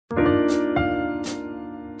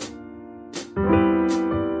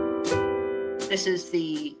This is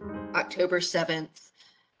the October 7th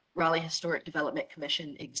Raleigh Historic Development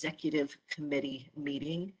Commission Executive Committee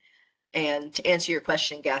meeting. And to answer your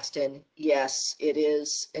question, Gaston, yes, it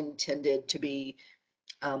is intended to be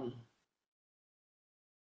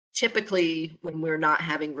typically when we're not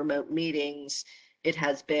having remote meetings, it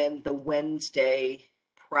has been the Wednesday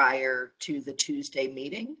prior to the Tuesday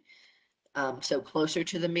meeting. So closer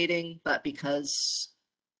to the meeting, but because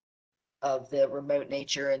of the remote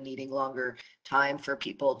nature and needing longer time for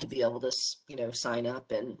people to be able to, sign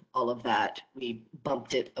up and all of that, we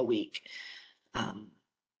bumped it a week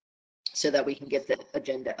so that we can get the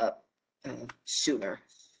agenda up sooner.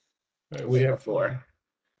 We have before,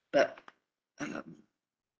 but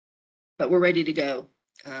we're ready to go.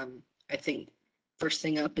 I think first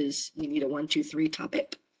thing up is we need a 1, 2, 3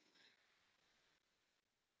 topic.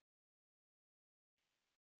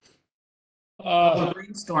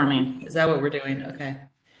 Brainstorming. Is that what we're doing? Okay.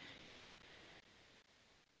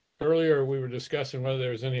 Earlier, we were discussing whether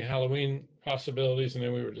there was any Halloween possibilities, and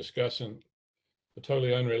then we were discussing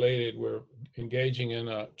totally unrelated. We're engaging in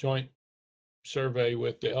a joint survey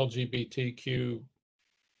with the LGBTQ,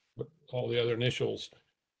 all the other initials,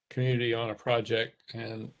 community on a project,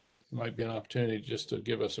 and it might be an opportunity just to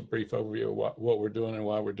give us a brief overview of what we're doing and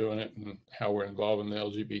why we're doing it and how we're involved in the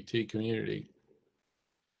LGBT community.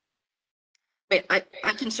 I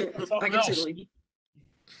can certainly,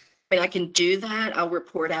 I can do that. I'll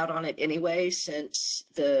report out on it anyway, since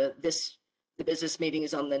the business meeting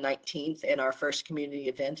is on the 19th and our first community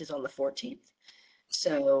event is on the 14th.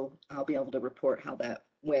 So I'll be able to report how that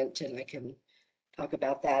went and I can talk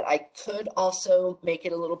about that. I could also make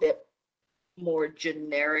it a little bit more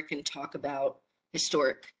generic and talk about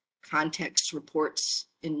historic context reports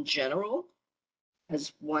in general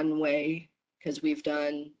as one way, because we're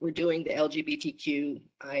doing the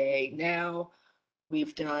LGBTQIA now. We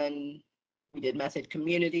did Method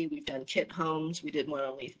Community, we've done Kit Homes, we did one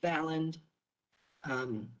on Leith Balland,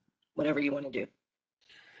 whatever you want to do.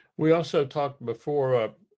 We also talked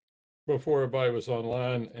before everybody was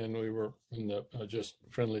online and we were in the just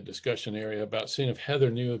friendly discussion area about seeing if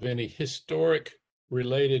Heather knew of any historic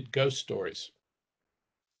related ghost stories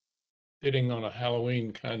fitting on a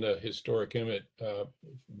Halloween kind of historic image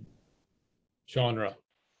genre.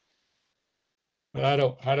 But I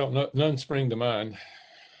don't know, none spring to mind.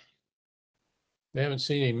 They haven't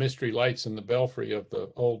seen any mystery lights in the belfry of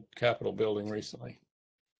the old Capitol building recently.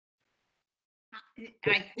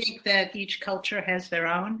 I think that each culture has their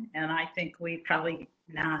own, and I think we'd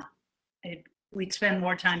spend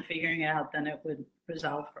more time figuring it out than it would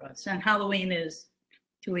resolve for us. And Halloween is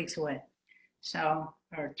 2 weeks away,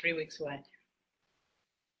 or 3 weeks away.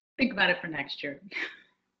 Think about it for next year.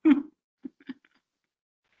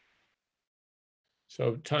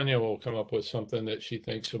 So Tanya will come up with something that she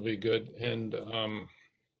thinks will be good, and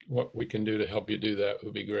what we can do to help you do that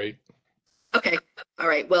would be great. Okay. All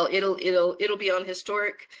right. Well, it'll be on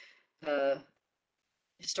historic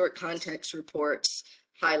context reports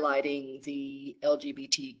highlighting the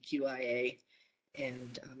LGBTQIA,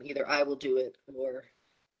 and either I will do it or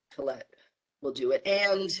Colette will do it.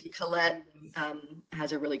 And Colette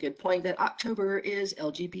has a really good point that October is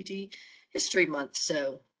LGBT History Month.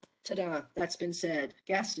 So, ta-da, that's been said.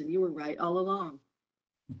 Gaston, you were right all along.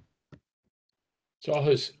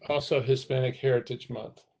 It's also Hispanic Heritage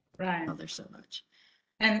Month. Right. Oh, there's so much.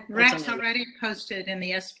 And Rex already posted in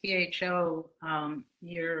the SPHO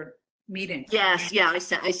your meeting. Yes, yeah, I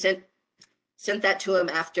sent that to him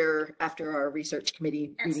after our research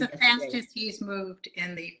committee. It's the fastest he's moved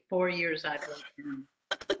in the 4 years I've lived in.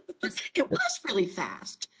 It was really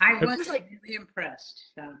fast. I was really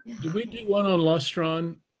impressed. So. Yeah. Did we do one on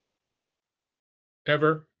Lustron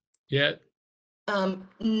ever yet?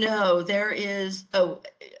 No, there is a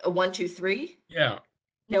 1, 2, 3. Yeah.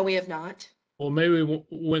 No, we have not. Well, maybe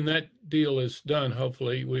when that deal is done,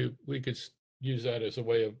 hopefully we could use that as a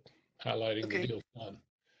way of highlighting the deal done.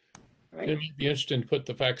 Right. It might be interesting to put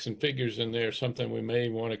the facts and figures in there, something we may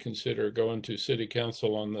want to consider going to City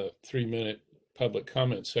Council on the 3-minute public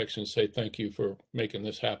comment section, say thank you for making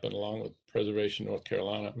this happen, along with Preservation North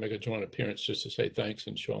Carolina, make a joint appearance just to say thanks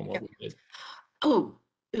and show them what we did. Oh,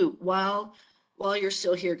 while you're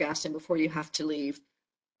still here, Gaston, before you have to leave,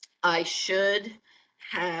 I should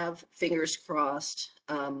have, fingers crossed,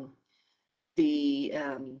 the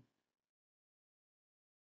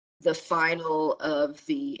final of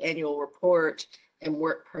the annual report and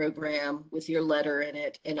work program with your letter in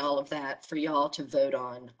it and all of that for y'all to vote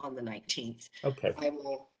on the 19th. Okay.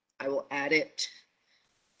 I will add it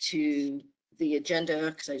to the agenda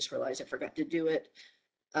because I just realized I forgot to do it.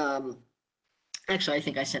 Actually, I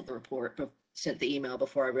think I sent the report sent the email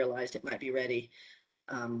before I realized it might be ready.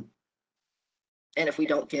 And if we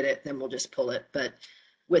don't get it, then we'll just pull it, but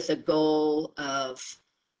with a goal of,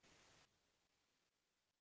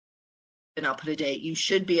 and I'll put a date, you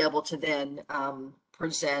should be able to then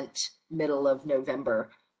present middle of November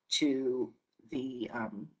to the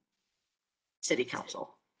city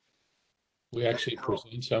council. We actually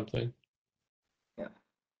present something. Yeah.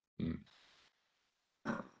 Hmm.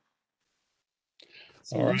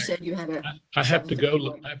 So All you right. said you had a. I have to go.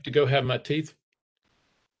 7:51. I have to go have my teeth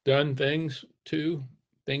done. Things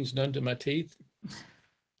done to my teeth.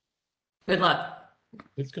 Good luck.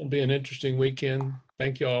 It's going to be an interesting weekend.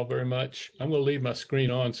 Thank you all very much. I'm going to leave my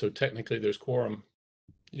screen on, so technically there's quorum.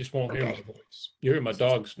 You just won't hear my Okay. voice. You hear my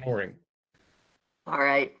dog snoring. All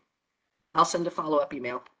right. I'll send a follow-up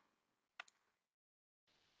email.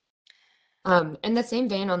 In the same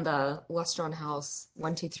vein on the Lustron House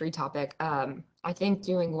 123 topic, I think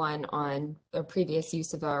doing one on the previous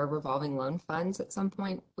use of our revolving loan funds at some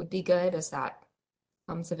point would be good as that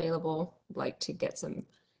comes available. I'd like to get some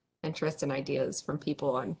interest and ideas from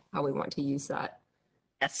people on how we want to use that.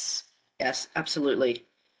 Yes, yes, absolutely.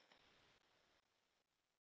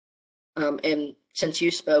 And since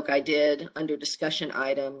you spoke, I did, under discussion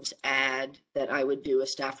items, add that I would do a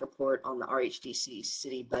staff report on the RHDC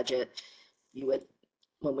city budget. You would,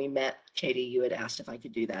 when we met, Katie, you had asked if I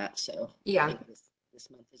could do that, so I Yeah, think this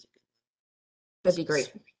month is a good. that'd be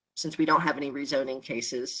great. Since we don't have any rezoning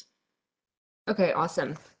cases. Okay,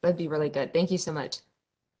 awesome. That'd be really good. Thank you so much.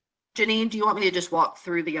 Janine, do you want me to just walk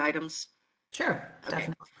through the items? Sure, Okay.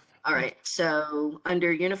 definitely. All right, so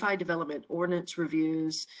under Unified Development Ordinance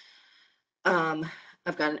Reviews,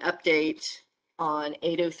 I've got an update on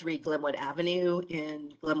 803 Glenwood Avenue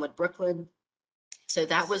in Glenwood, Brooklyn. So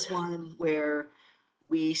that was one where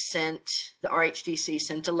we sent, the RHDC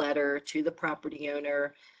sent a letter to the property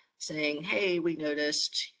owner saying, hey, we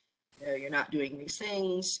noticed you're not doing these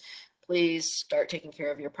things. Please start taking care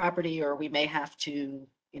of your property, or we may have to,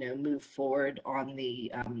 move forward on the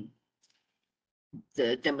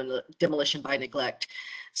demolition by neglect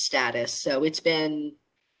status. So it's been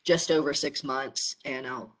just over 6 months, and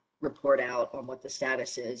I'll report out on what the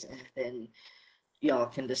status is, and then y'all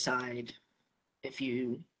can decide if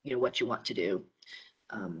what you want to do.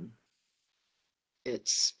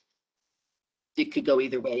 It could go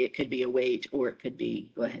either way. It could be a wait, or it could be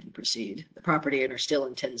go ahead and proceed. The property owner still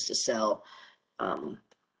intends to sell,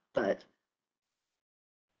 but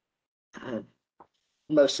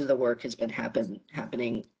most of the work has been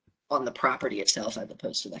happening on the property itself as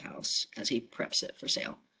opposed to the house as he preps it for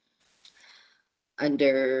sale.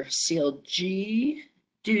 Under CLG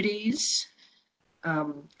duties,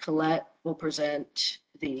 Colette will present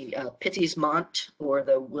the Pitty's Mont, or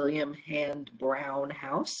the William Hand Brown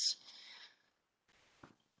House.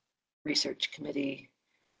 Research committee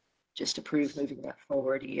just approved moving that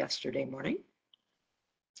forward yesterday morning.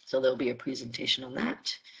 So there'll be a presentation on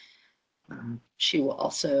that. She will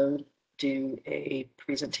also do a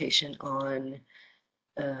presentation on,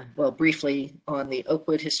 briefly on the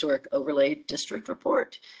Oakwood Historic Overlay District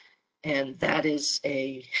Report. And that is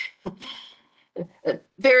a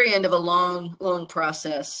very end of a long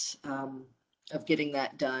process of getting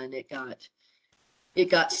that done. It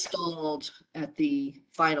got stalled at the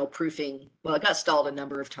final proofing. Well, it got stalled a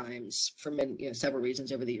number of times for several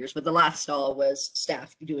reasons over the years, but the last stall was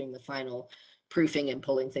staff doing the final proofing and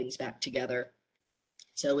pulling things back together.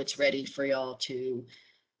 So it's ready for y'all to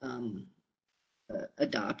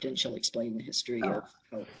adopt, and she'll explain the history of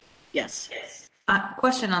how. Yes.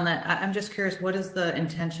 Question on that. I'm just curious, what is the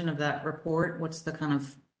intention of that report? What's the kind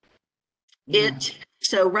of?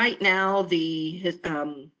 So right now, the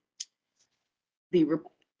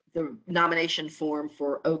nomination form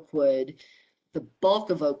for Oakwood, the bulk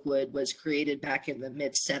of Oakwood was created back in the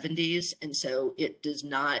mid-70s. And so it does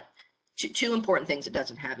not, two important things it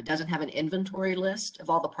doesn't have. It doesn't have an inventory list of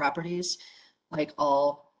all the properties like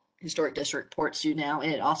all historic district reports do now.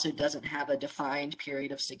 And it also doesn't have a defined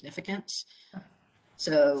period of significance.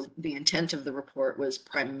 So the intent of the report was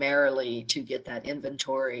primarily to get that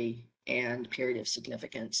inventory and period of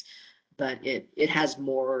significance, but it has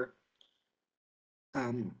more,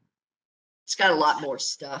 it's got a lot more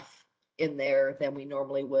stuff in there than we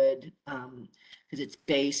normally would, because it's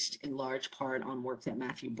based in large part on work that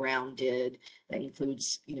Matthew Brown did that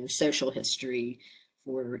includes, social history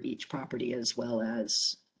for each property as well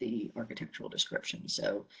as the architectural description.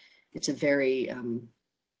 So it's a very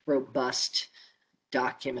robust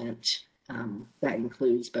document that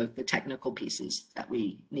includes both the technical pieces that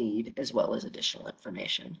we need as well as additional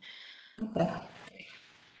information. Okay.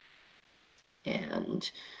 And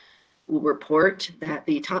will report that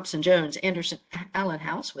the Thompson Jones Anderson Allen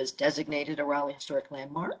House was designated a Raleigh Historic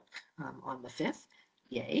Landmark on the 5th.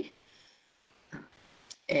 Yay.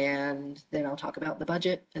 And then I'll talk about the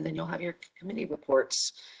budget, and then you'll have your committee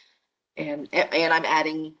reports. And I'm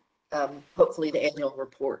adding hopefully the annual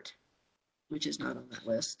report, which is not on that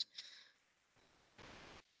list.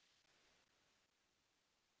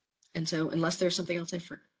 And so unless there's something else I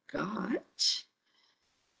forgot,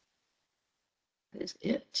 that is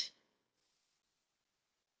it.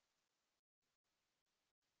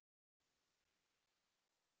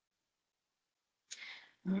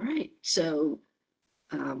 All right, so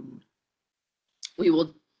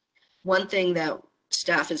one thing that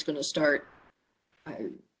staff is going to start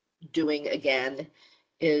doing again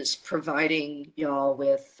is providing y'all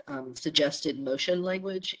with suggested motion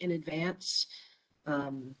language in advance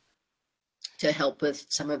to help with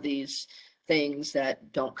some of these things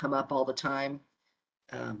that don't come up all the time.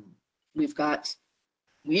 We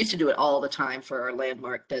used to do it all the time for our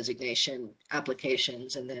landmark designation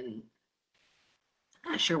applications, and then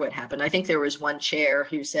I'm not sure what happened. I think there was one chair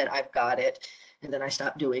who said, I've got it, and then I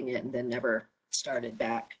stopped doing it and then never started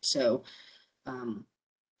back. So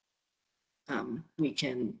we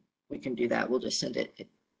can do that. We'll just send it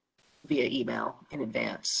via email in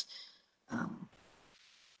advance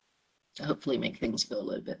to hopefully make things go a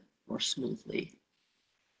little bit more smoothly.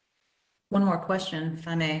 One more question, if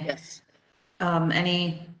I may. Yes.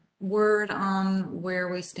 Any word on where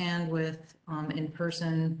we stand with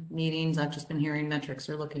in-person meetings? I've just been hearing metrics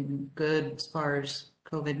are looking good as far as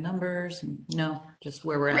COVID numbers. No, just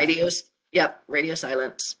where we're at. Radios. Yep. Radio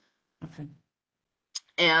silence. Okay.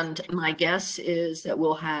 And my guess is that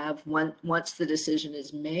we'll have once the decision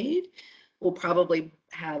is made, we'll probably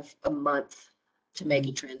have a month to make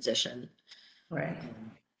a transition. Right.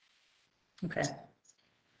 Okay.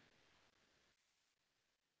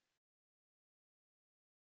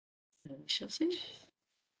 We shall see.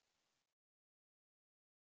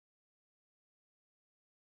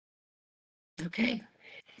 Okay.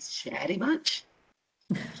 Chatty much.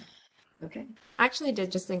 Okay. I actually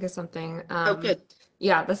did just think of something. Oh, good.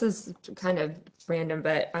 Yeah, this is kind of random,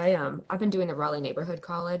 but I've been doing the Raleigh Neighborhood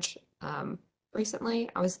College recently.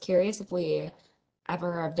 I was curious if we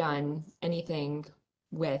ever have done anything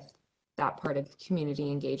with that part of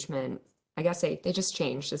community engagement. I guess they just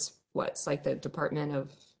changed. It's what's like the Department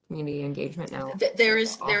of Community Engagement now. There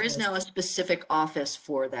is Office. now a specific office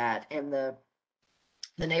for that, and the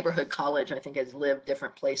neighborhood college, I think, has lived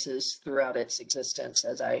different places throughout its existence,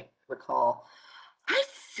 as I recall. I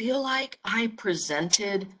feel like I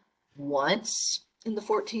presented once in the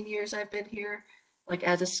 14 years I've been here, like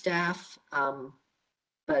as a staff,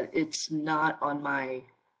 but it's not on my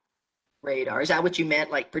radar. Is that what you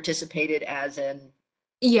meant? Like participated as an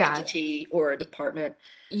Yeah, entity or a department?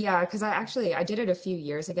 yeah, because I did it a few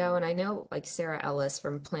years ago, and I know like Sarah Ellis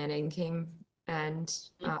from planning came and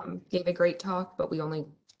gave a great talk, but we only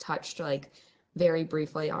touched like very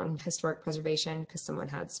briefly on historic preservation because someone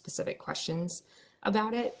had specific questions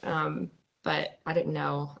about it. But I didn't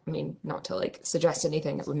know, I mean, not to like suggest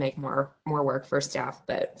anything that would make more work for staff,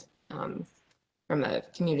 but from a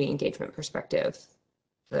community engagement perspective,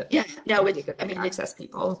 that Yeah, no, would be a it's, good I way to mean, access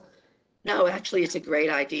people. no, actually, it's a great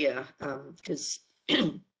idea because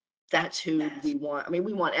that's who we want. I mean,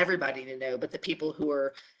 we want everybody to know, but the people who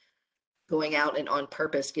are going out and on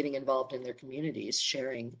purpose getting involved in their communities,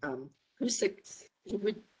 sharing. Is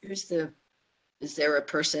there a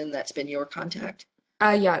person that's been your contact?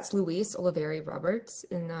 Yeah, it's Luis Oliveri Roberts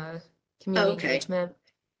in community Okay. engagement.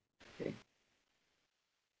 Okay.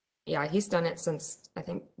 Yeah, he's done it since I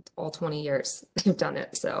think all 20 years they've done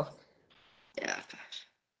it. So Yeah.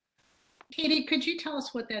 Katie, could you tell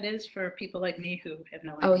us what that is for people like me who have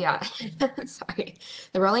no idea? oh yeah, sorry.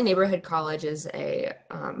 The Raleigh Neighborhood College is a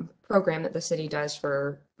program that the city does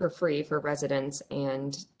for free for residents,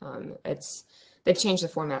 and they've changed the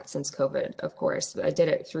format since COVID, of course. I did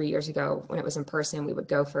it 3 years ago when it was in person. We would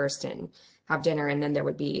go first and have dinner, and then there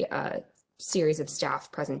would be a series of staff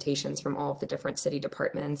presentations from all of the different city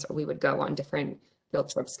departments, or we would go on different field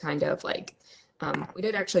trips, kind of like we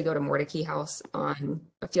did actually go to Mordecai House on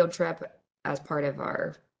a field trip as part of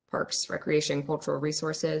our parks, recreation, cultural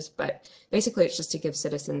resources. But basically it's just to give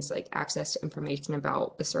citizens like access to information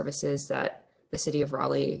about the services that the city of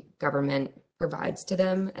Raleigh government provides to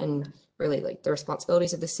them, and really like the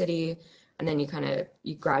responsibilities of the city. And then you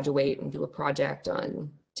graduate and do a project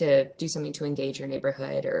to do something to engage your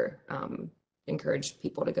neighborhood, or encourage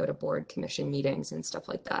people to go to board commission meetings and stuff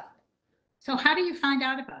like that. So how do you find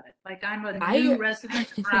out about it? Like I'm a I- new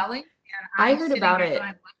resident of Raleigh and I I'm heard sitting about here it. going,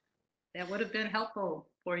 "What? That would have been helpful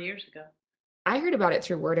 4 years ago." I heard about it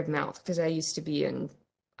through word of mouth because I used to be in,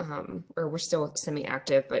 or we're still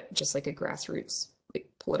semi-active, but just like a grassroots like,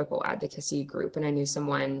 political advocacy group. And I knew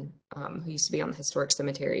someone who used to be on the Historic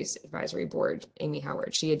Cemeteries Advisory Board, Amy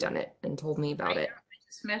Howard. She had done it and told me about it. I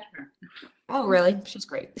just met her. Oh, really? She's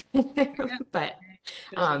great. But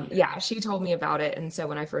Yeah. yeah, she told me about it. And so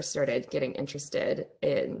when I first started getting interested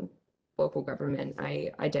in local government,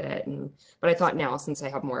 I did it. But I thought now, since I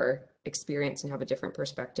have more experience and have a different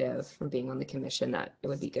perspective from being on the commission, that it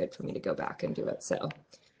would be good for me to go back and do it. So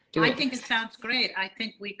I think it sounds great. I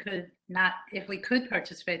think we could not, if we could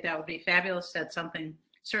participate, that would be fabulous. That's something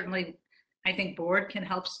certainly I think board can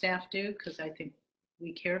help staff do, because I think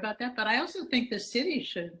we care about that. But I also think the city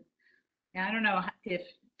should, I don't know if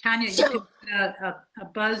Tanya, you could put a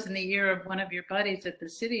buzz in the ear of one of your buddies at the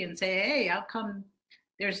city and say, hey, how come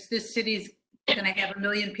there's this city's going to have 1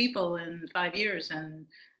 million people in 5 years? And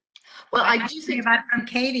Well, I do think about it from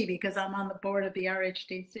Katie because I'm on the board of the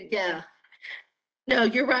RHDC. Yeah. No,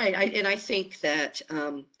 you're right. I think that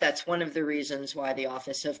that's one of the reasons why the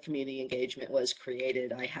Office of Community Engagement was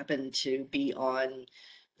created. I happened to be on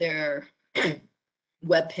their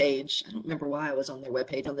webpage. I don't remember why I was on their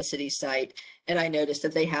webpage on the city site, and I noticed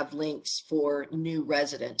that they have links for new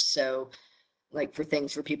residents. So like for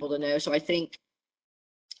things for people to know. So I think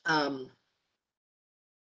as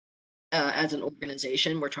an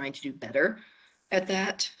organization, we're trying to do better at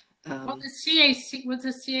that. Well, the CAC, was the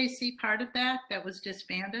CAC part of that was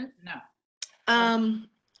disbanded? No.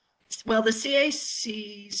 Well, the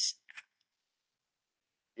CACs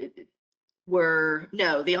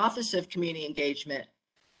no, the Office of Community Engagement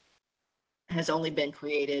has only been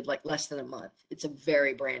created like less than a month. It's a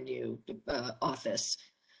very brand new office,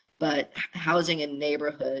 but Housing and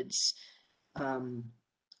Neighborhoods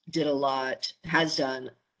did a lot, has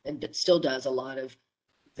done, and still does a lot of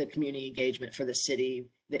the community engagement for the city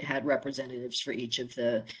that had representatives for each of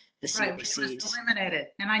the Right, which was CACs. eliminated.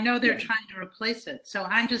 And I know they're Yeah. trying to replace it. So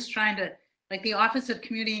I'm just trying to, like, the Office of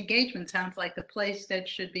Community Engagement sounds like the place that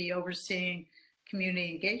should be overseeing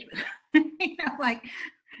community engagement. You know, like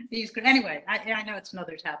these, anyway, I know it's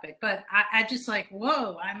another topic, but I just like,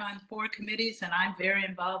 whoa, I'm on 4 committees and I'm very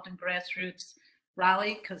involved in grassroots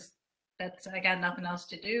Raleigh because I got nothing else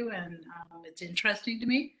to do. And it's interesting to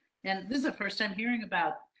me. And this is the first time hearing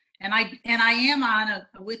about, and I am on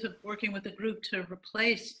working with a group to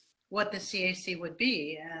replace what the CAC would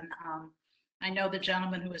be. And I know the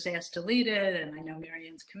gentleman who was asked to lead it, and I know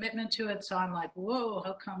Marianne's commitment to it. So I'm like, whoa,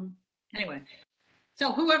 how come? Anyway,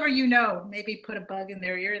 so whoever you know, maybe put a bug in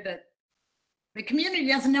their ear that the community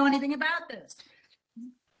doesn't know anything about this.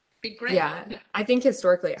 Be great. yeah, I think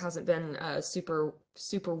historically it hasn't been a super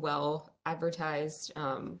well advertised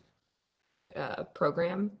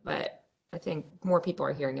program, but I think more people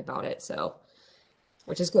are hearing about it, so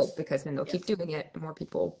which is good because then they'll keep doing it and more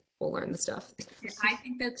people will learn the stuff. I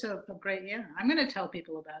think that's a great, yeah. I'm going to tell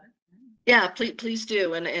people about it. Yeah, please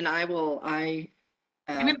do, and I will. I'm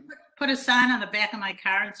going to put a sign on the back of my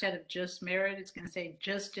car instead of just married. It's going to say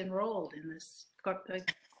just enrolled in this. Okay.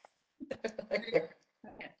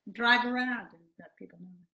 Drive around and let people know.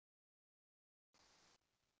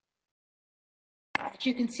 But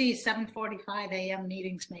you can see 7:45 a.m.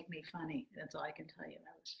 meetings make me funny. That's all I can tell you.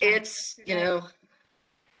 It's, you know,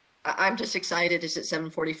 I'm just excited it's at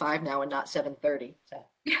 7:45 now and not 7:30. So.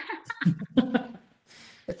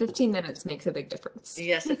 The 15 minutes makes a big difference.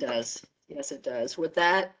 Yes, it does. Yes, it does. With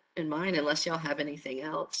that in mind, unless y'all have anything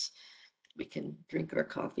else, we can drink our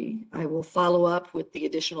coffee. I will follow up with the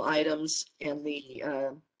additional items and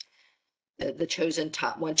the chosen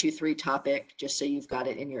top 1, 2, 3 topic, just so you've got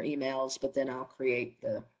it in your emails, but then I'll create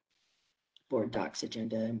the board docs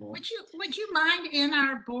agenda and we'll. Would you mind in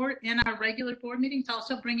our regular board meetings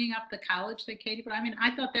also bringing up the college that Katie, but I mean,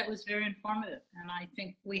 I thought that was very informative, and I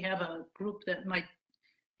think we have a group that might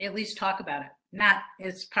at least talk about it, not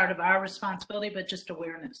as part of our responsibility, but just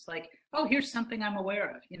awareness, like, oh, here's something I'm aware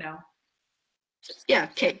of, you know. Yeah,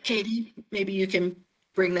 Katie, maybe you can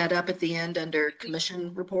bring that up at the end under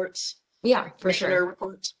commission reports. Yeah, for Commissioner sure.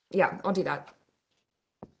 reports. Yeah, I'll do that.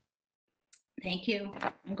 Thank you.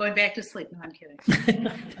 I'm going back to sleep. No, I'm kidding.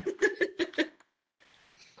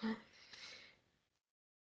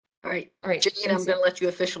 All right, All right. Jane, I'm going to let you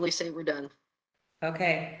officially say we're done.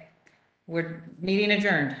 Okay, we're meeting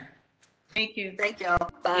adjourned. Thank you. Thank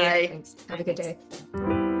y'all. Bye. Thanks. Have a good day.